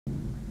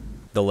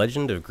The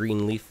Legend of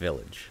Greenleaf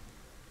Village,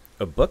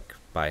 a book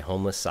by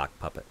Homeless Sock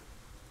Puppet,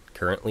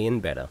 currently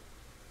in beta.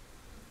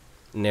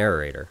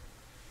 Narrator.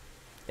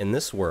 In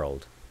this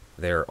world,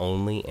 there are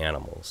only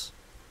animals.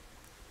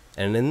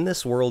 And in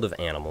this world of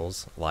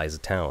animals lies a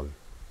town.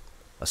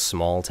 A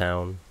small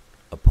town,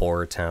 a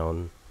poor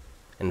town.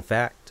 In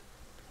fact,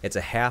 it's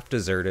a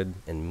half-deserted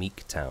and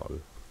meek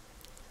town.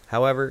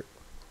 However,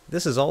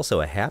 this is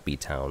also a happy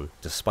town,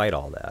 despite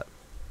all that.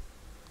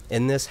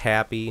 In this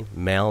happy,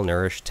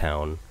 malnourished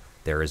town,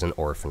 there is an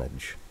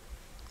orphanage.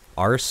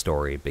 Our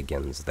story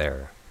begins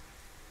there.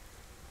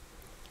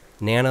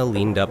 Nana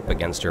leaned up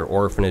against her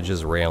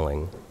orphanage's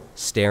railing,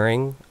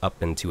 staring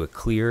up into a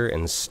clear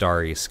and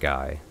starry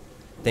sky,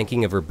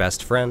 thinking of her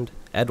best friend,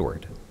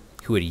 Edward,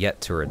 who had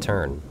yet to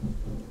return.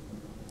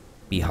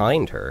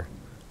 Behind her,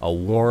 a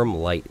warm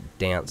light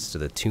danced to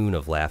the tune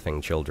of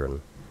laughing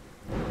children.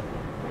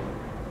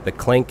 The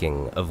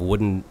clanking of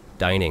wooden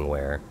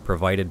diningware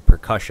provided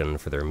percussion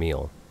for their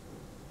meal.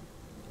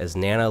 As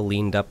Nana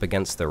leaned up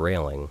against the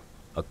railing,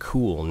 a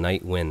cool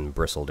night wind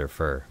bristled her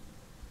fur.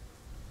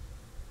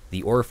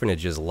 The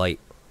orphanage's light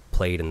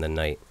played in the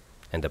night,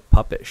 and a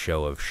puppet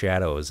show of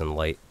shadows and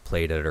light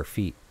played at her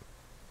feet.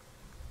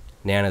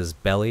 Nana's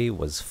belly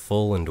was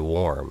full and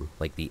warm,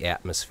 like the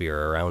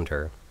atmosphere around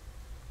her.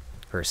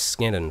 Her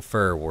skin and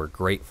fur were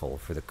grateful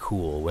for the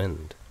cool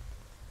wind.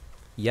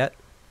 Yet,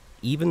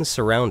 even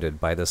surrounded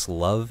by this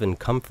love and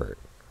comfort,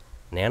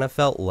 Nana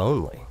felt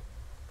lonely.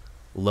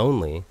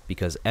 Lonely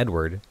because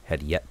Edward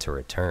had yet to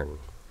return.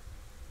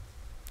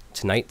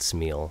 Tonight's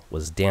meal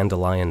was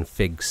dandelion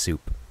fig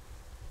soup,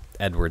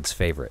 Edward's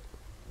favorite.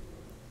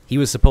 He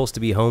was supposed to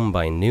be home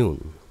by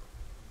noon.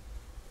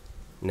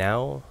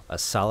 Now, a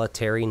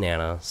solitary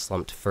Nana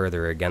slumped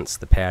further against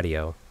the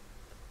patio.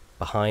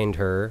 Behind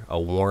her, a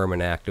warm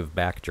and active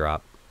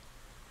backdrop.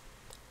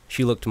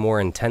 She looked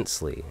more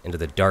intensely into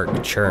the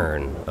dark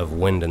churn of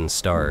wind and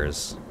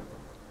stars.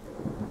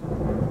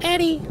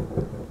 Eddie,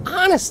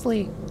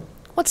 honestly,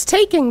 what's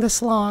taking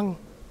this long?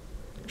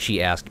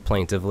 She asked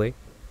plaintively.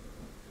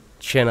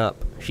 Chin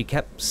up, she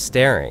kept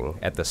staring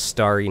at the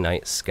starry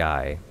night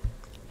sky,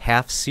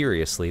 half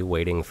seriously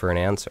waiting for an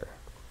answer.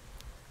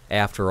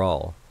 After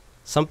all,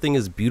 something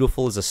as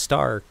beautiful as a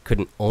star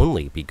couldn't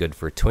only be good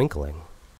for twinkling.